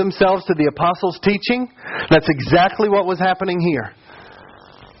devoted themselves to the apostles' teaching, that's exactly what was happening here.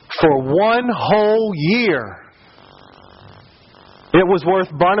 For one whole year, it was worth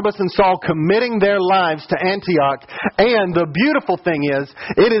Barnabas and Saul committing their lives to Antioch. And the beautiful thing is,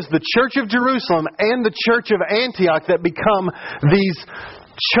 it is the Church of Jerusalem and the Church of Antioch that become these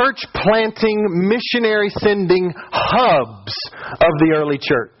church-planting, missionary-sending hubs of the early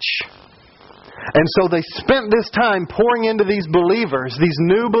church. And so they spent this time pouring into these believers, these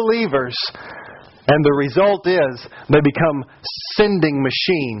new believers. And the result is they become sending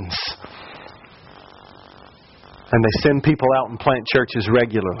machines. And they send people out and plant churches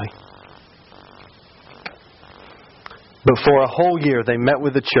regularly. But for a whole year they met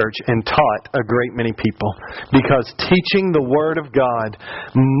with the church and taught a great many people. Because teaching the Word of God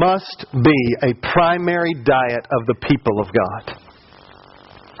must be a primary diet of the people of God.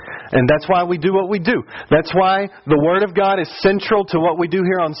 And that's why we do what we do. That's why the Word of God is central to what we do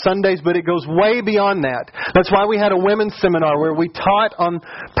here on Sundays, but it goes way beyond that. That's why we had a women's seminar where we taught on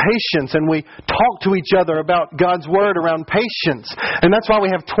patience and we talked to each other about God's Word around patience. And that's why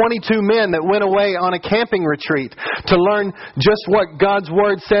we have 22 men that went away on a camping retreat to learn just what God's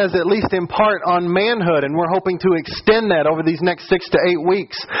Word says, at least in part, on manhood. And we're hoping to extend that over these next 6 to 8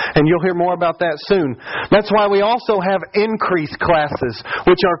 weeks. And you'll hear more about that soon. That's why we also have increase classes,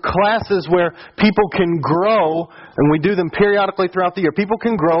 which are classes where people can grow, and we do them periodically throughout the year. People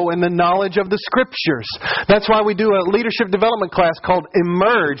can grow in the knowledge of the Scriptures. That's why we do a leadership development class called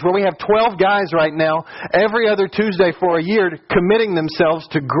Emerge, where we have 12 guys right now, every other Tuesday for a year, committing themselves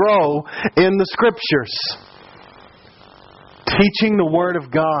to grow in the Scriptures. Teaching the Word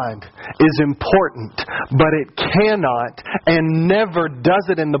of God is important, but it cannot and never does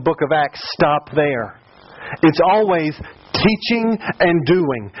it in the book of Acts stop there. It's always teaching and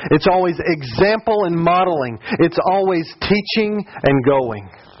doing. It's always example and modeling. It's always teaching and going.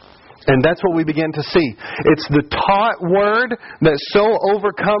 And that's what we begin to see. It's the taught Word that so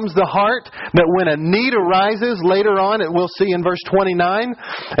overcomes the heart that when a need arises, later on, it we'll see in verse 29,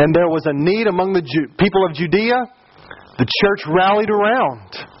 and there was a need among the people of Judea, the church rallied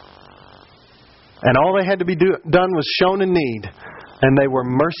around. And all they had to be done was shown a need. And they were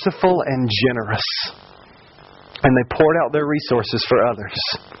merciful and generous. And they poured out their resources for others.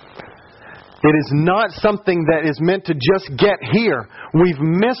 It is not something that is meant to just get here. We've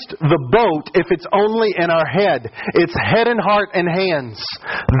missed the boat if it's only in our head. It's head and heart and hands.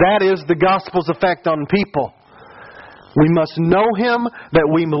 That is the gospel's effect on people. We must know Him, that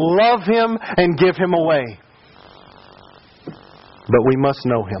we love Him, and give Him away. But we must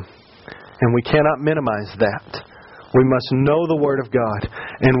know Him. And we cannot minimize that. We must know the Word of God.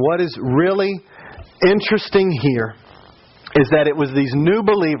 And what is really interesting here is that it was these new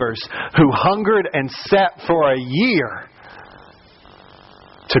believers who hungered and sat for a year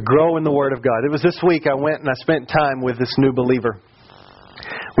to grow in the Word of God. It was this week I went and I spent time with this new believer.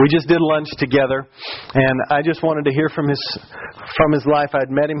 We just did lunch together, and I just wanted to hear from his life. I'd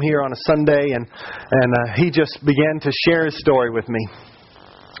met him here on a Sunday, and he just began to share his story with me.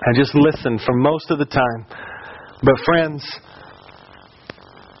 I just listened for most of the time. But friends,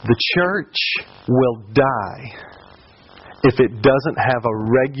 the church will die if it doesn't have a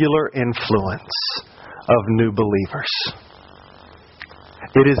regular influence of new believers.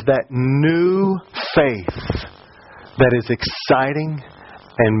 It is that new faith that is exciting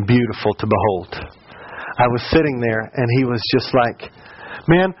and beautiful to behold. I was sitting there and he was just like,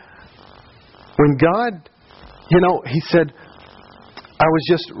 man, when God, he said, I was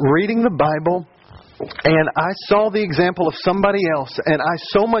just reading the Bible and I saw the example of somebody else and I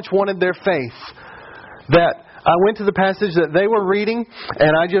so much wanted their faith that I went to the passage that they were reading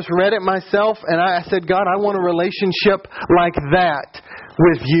and I just read it myself and I said, God, I want a relationship like that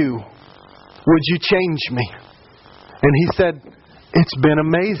with you. Would you change me? And He said, it's been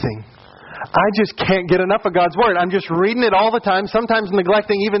amazing. I just can't get enough of God's Word. I'm just reading it all the time, sometimes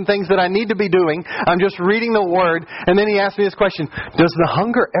neglecting even things that I need to be doing. I'm just reading the Word. And then He asked me this question, does the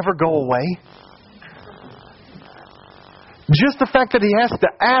hunger ever go away? Just the fact that He has to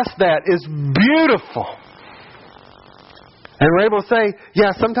ask that is beautiful. And we're able to say,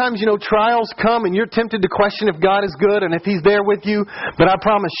 yeah, sometimes, trials come and you're tempted to question if God is good and if He's there with you. But I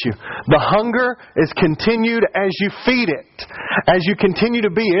promise you, the hunger is continued as you feed it. As you continue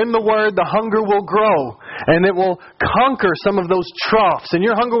to be in the Word, the hunger will grow. And it will conquer some of those troughs. And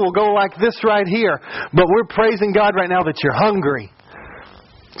your hunger will go like this right here. But we're praising God right now that you're hungry.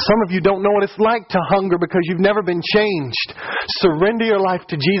 Some of you don't know what it's like to hunger because you've never been changed. Surrender your life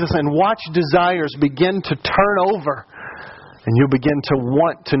to Jesus and watch desires begin to turn over. And you'll begin to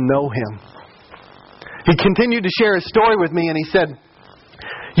want to know Him. He continued to share his story with me, and he said,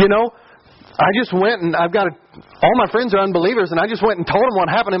 I just went and all my friends are unbelievers, and I just went and told them what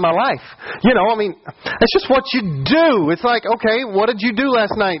happened in my life. It's just what you do. It's like, okay, what did you do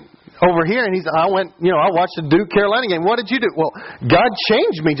last night over here? And I watched the Duke Carolina game. What did you do? Well, God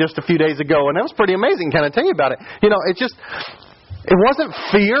changed me just a few days ago, and that was pretty amazing. Can I tell you about it? It wasn't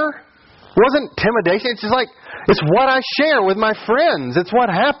fear. It wasn't intimidation. It's just like, it's what I share with my friends. It's what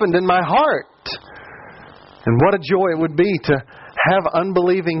happened in my heart. And what a joy it would be to have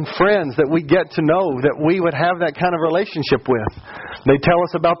unbelieving friends that we get to know, that we would have that kind of relationship with. They tell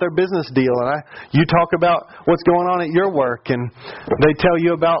us about their business deal, and you talk about what's going on at your work, and they tell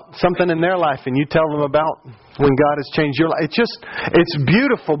you about something in their life, and you tell them about when God has changed your life. It's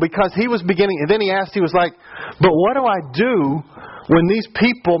beautiful because he was beginning, and then he was like, but what do I do when these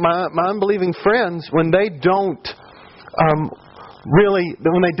people, my unbelieving friends, when they don't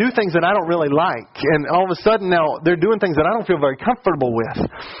when they do things that I don't really like, and all of a sudden now they're doing things that I don't feel very comfortable with.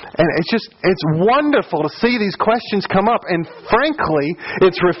 And it's wonderful to see these questions come up. And frankly,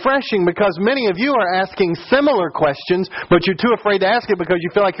 it's refreshing because many of you are asking similar questions, but you're too afraid to ask it because you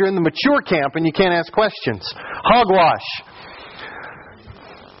feel like you're in the mature camp and you can't ask questions. Hogwash.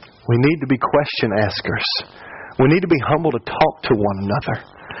 We need to be question askers. We need to be humble to talk to one another.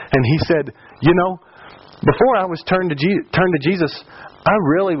 And he said, before I was turned to Jesus, I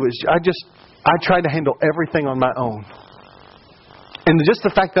tried to handle everything on my own. And just the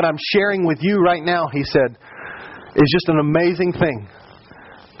fact that I'm sharing with you right now, he said, is just an amazing thing.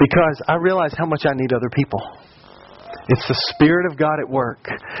 Because I realize how much I need other people. It's the Spirit of God at work.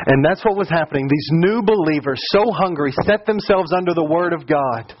 And that's what was happening. These new believers, so hungry, set themselves under the Word of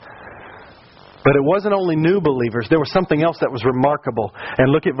God. But it wasn't only new believers. There was something else that was remarkable.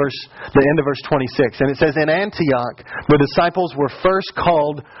 And look at the end of verse 26. And it says, in Antioch, the disciples were first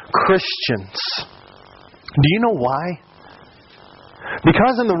called Christians. Do you know why?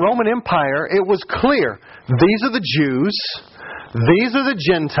 Because in the Roman Empire, it was clear. These are the Jews. These are the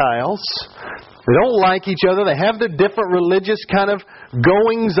Gentiles. They don't like each other. They have their different religious kind of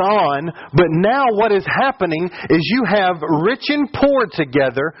goings on. But now what is happening is you have rich and poor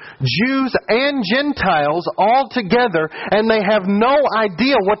together, Jews and Gentiles all together, and they have no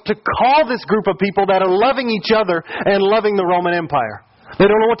idea what to call this group of people that are loving each other and loving the Roman Empire. They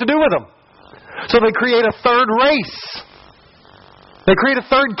don't know what to do with them. So they create a third race. They create a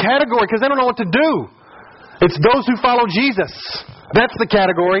third category because they don't know what to do. It's those who follow Jesus. That's the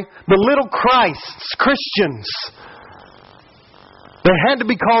category. The little Christs, Christians. They had to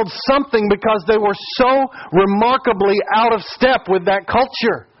be called something because they were so remarkably out of step with that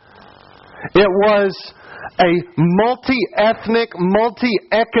culture. It was a multi-ethnic,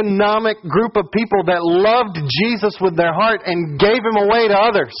 multi-economic group of people that loved Jesus with their heart and gave Him away to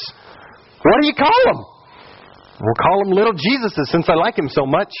others. What do you call them? We'll call them little Jesuses since I like Him so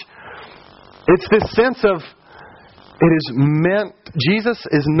much. It's this sense of Jesus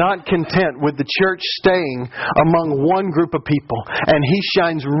is not content with the church staying among one group of people. And He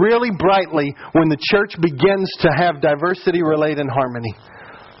shines really brightly when the church begins to have diversity, relate, and harmony.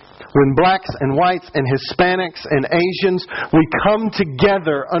 When blacks and whites and Hispanics and Asians, we come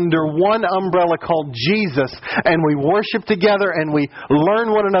together under one umbrella called Jesus, and we worship together and we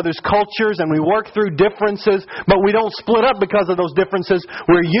learn one another's cultures and we work through differences, but we don't split up because of those differences.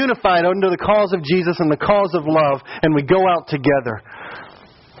 We're unified under the cause of Jesus and the cause of love, and we go out together.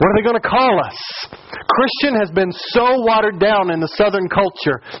 What are they going to call us? Christian has been so watered down in the Southern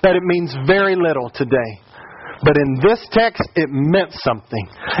culture that it means very little today. But in this text, it meant something.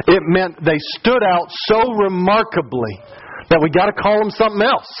 It meant they stood out so remarkably that we got to call them something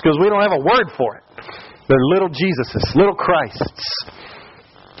else because we don't have a word for it. They're little Jesuses, little Christs.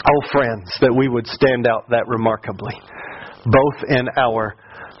 Oh, friends, that we would stand out that remarkably, both in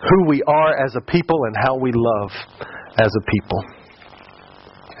who we are as a people and how we love as a people.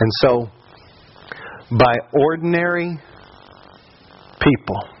 And so, by ordinary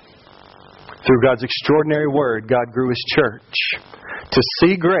people, through God's extraordinary Word, God grew His church to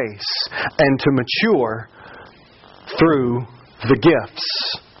see grace and to mature through the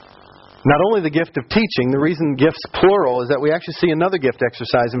gifts Not only the gift of teaching, the reason gifts plural is that we actually see another gift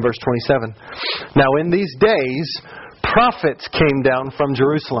exercise in verse 27. Now in these days, prophets came down from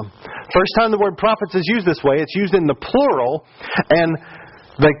Jerusalem. First time the word prophets is used this way, it's used in the plural, and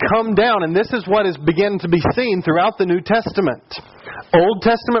they come down, and this is what is beginning to be seen throughout the New Testament. Old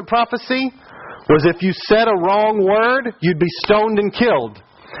Testament prophecy was if you said a wrong word, you'd be stoned and killed.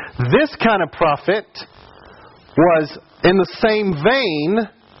 This kind of prophet was in the same vein.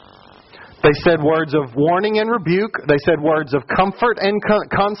 They said words of warning and rebuke. They said words of comfort and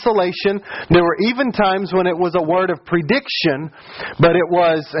consolation. There were even times when it was a word of prediction, but it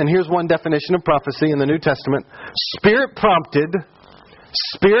was, and here's one definition of prophecy in the New Testament, Spirit-prompted,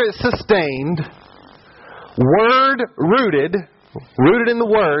 Spirit-sustained, Word-rooted, rooted in the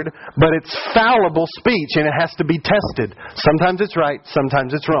Word, but it's fallible speech and it has to be tested. Sometimes it's right,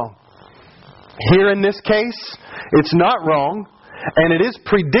 sometimes it's wrong. Here in this case, it's not wrong. And it is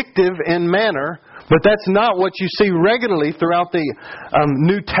predictive in manner, but that's not what you see regularly throughout the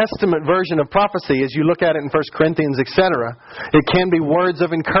New Testament version of prophecy as you look at it in 1 Corinthians, etc. It can be words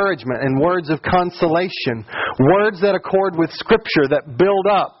of encouragement and words of consolation, words that accord with Scripture, that build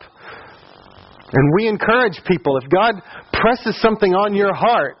up. And we encourage people, if God presses something on your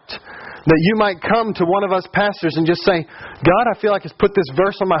heart, that you might come to one of us pastors and just say, God, I feel like He's put this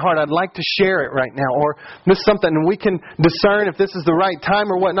verse on my heart. I'd like to share it right now. Or this is something, and we can discern if this is the right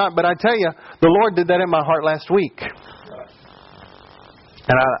time or whatnot. But I tell you, the Lord did that in my heart last week. And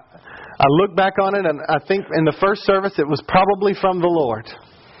I look back on it, and I think in the first service it was probably from the Lord.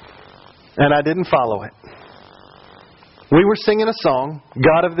 And I didn't follow it. We were singing a song,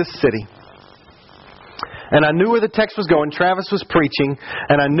 God of this City. And I knew where the text was going. Travis was preaching,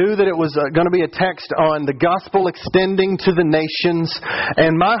 and I knew that it was going to be a text on the gospel extending to the nations.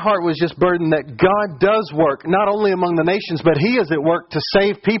 And my heart was just burdened that God does work, not only among the nations, but He is at work to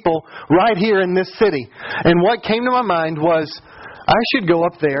save people right here in this city. And what came to my mind was, I should go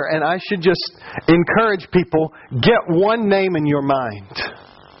up there and I should just encourage people, get one name in your mind.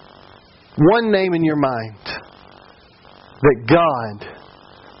 One name in your mind. That God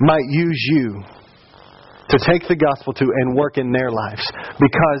might use you to take the gospel to and work in their lives.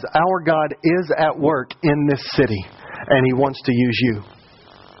 Because our God is at work in this city. And He wants to use you.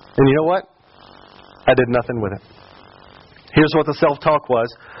 And you know what? I did nothing with it. Here's what the self-talk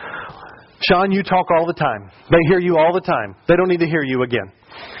was. Sean, you talk all the time. They hear you all the time. They don't need to hear you again.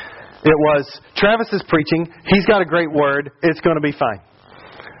 It was, Travis is preaching. He's got a great word. It's going to be fine.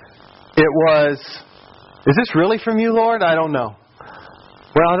 It was, is this really from you, Lord? I don't know.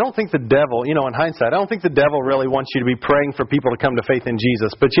 Well, I don't think the devil, in hindsight, I don't think the devil really wants you to be praying for people to come to faith in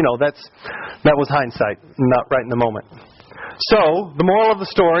Jesus. But, that was hindsight, not right in the moment. So, the moral of the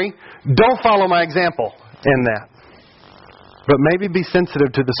story, don't follow my example in that. But maybe be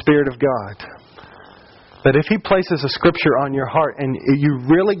sensitive to the Spirit of God. That if He places a Scripture on your heart and you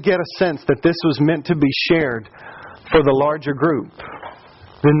really get a sense that this was meant to be shared for the larger group,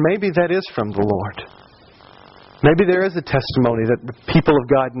 then maybe that is from the Lord. Maybe there is a testimony that the people of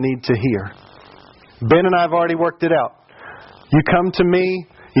God need to hear. Ben and I have already worked it out. You come to me,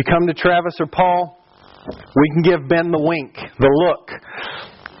 you come to Travis or Paul, we can give Ben the wink, the look.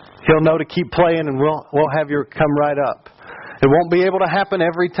 He'll know to keep playing and we'll have you come right up. It won't be able to happen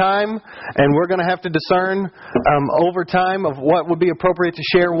every time, and we're going to have to discern over time of what would be appropriate to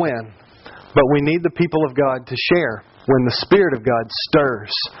share when. But we need the people of God to share when the Spirit of God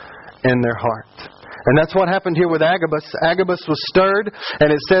stirs in their heart. And that's what happened here with Agabus. Agabus was stirred,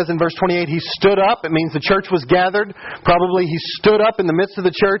 and it says in verse 28, he stood up. It means the church was gathered. Probably he stood up in the midst of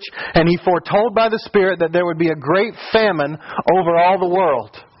the church, and he foretold by the Spirit that there would be a great famine over all the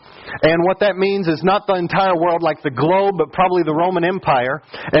world. And what that means is not the entire world like the globe, but probably the Roman Empire.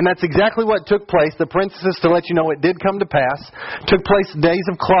 And that's exactly what took place. The parenthesis to let you know it did come to pass. Took place the days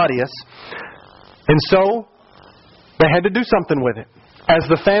of Claudius. And so they had to do something with it. As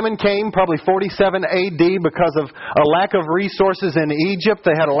the famine came, probably 47 AD, because of a lack of resources in Egypt,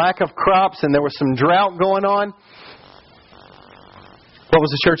 they had a lack of crops and there was some drought going on. What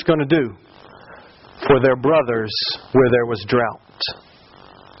was the church going to do? For their brothers where there was drought.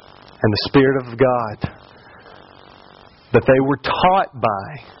 And the Spirit of God that they were taught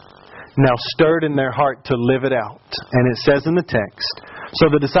by now stirred in their heart to live it out. And it says in the text, so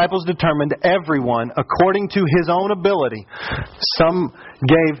the disciples determined everyone according to his own ability. Some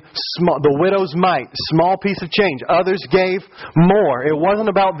gave the widow's mite, small piece of change. Others gave more. It wasn't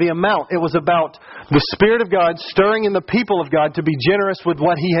about the amount. It was about the Spirit of God stirring in the people of God to be generous with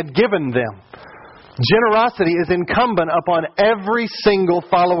what He had given them. Generosity is incumbent upon every single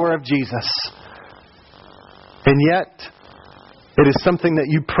follower of Jesus. And yet, It is something that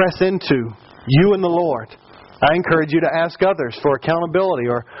you press into, you and the Lord. I encourage you to ask others for accountability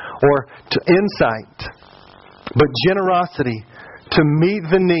or to insight. But generosity to meet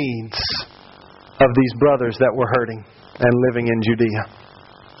the needs of these brothers that were hurting and living in Judea.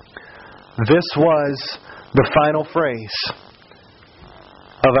 This was the final phrase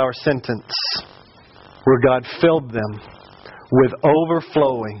of our sentence, where God filled them with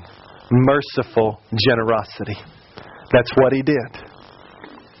overflowing, merciful generosity. That's what He did.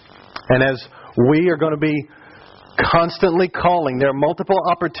 And as we are going to be constantly calling, there are multiple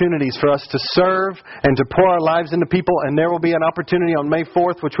opportunities for us to serve and to pour our lives into people, and there will be an opportunity on May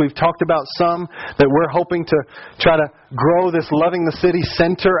 4th, which we've talked about some, that we're hoping to try to grow this Loving the City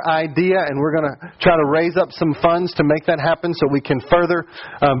Center idea, and we're going to try to raise up some funds to make that happen so we can further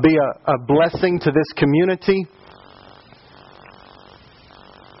be a blessing to this community.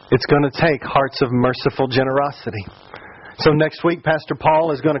 It's going to take hearts of merciful generosity. So next week, Pastor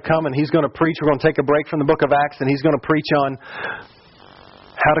Paul is going to come and he's going to preach. We're going to take a break from the book of Acts, and he's going to preach on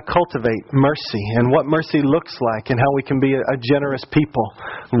how to cultivate mercy and what mercy looks like and how we can be a generous people,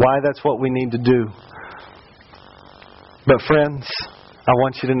 why that's what we need to do. But friends, I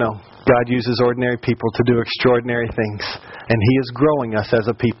want you to know, God uses ordinary people to do extraordinary things, and He is growing us as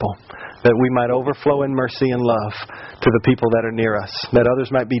a people, that we might overflow in mercy and love to the people that are near us, that others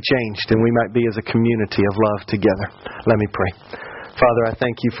might be changed and we might be as a community of love together. Let me pray. Father, I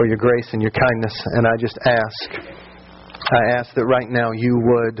thank You for Your grace and Your kindness, and I just ask that right now You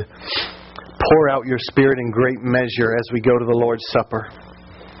would pour out Your Spirit in great measure as we go to the Lord's Supper.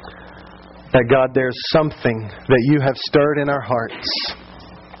 That God, there's something that You have stirred in our hearts.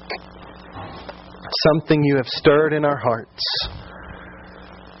 Something You have stirred in our hearts.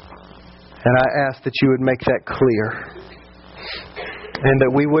 And I ask that You would make that clear. And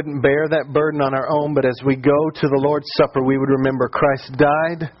that we wouldn't bear that burden on our own, but as we go to the Lord's Supper, we would remember Christ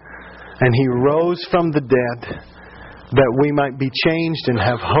died and He rose from the dead, that we might be changed and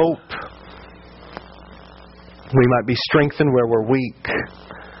have hope. We might be strengthened where we're weak.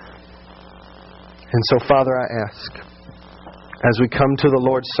 And so, Father, I ask, as we come to the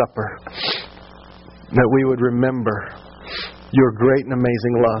Lord's Supper, that we would remember Your great and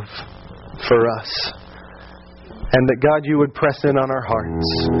amazing love for us. And that, God, You would press in on our hearts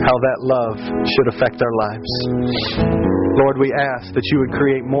how that love should affect our lives. Lord, we ask that You would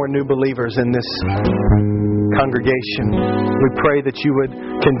create more new believers in this congregation. We pray that You would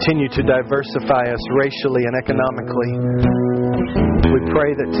continue to diversify us racially and economically. We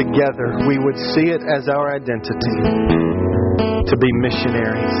pray that together we would see it as our identity to be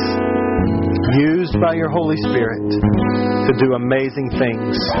missionaries, used by Your Holy Spirit to do amazing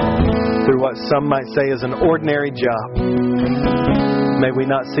things through what some might say is an ordinary job. May we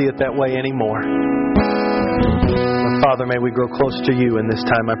not see it that way anymore. But Father, may we grow close to You in this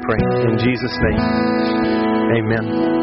time, I pray. In Jesus' name, amen.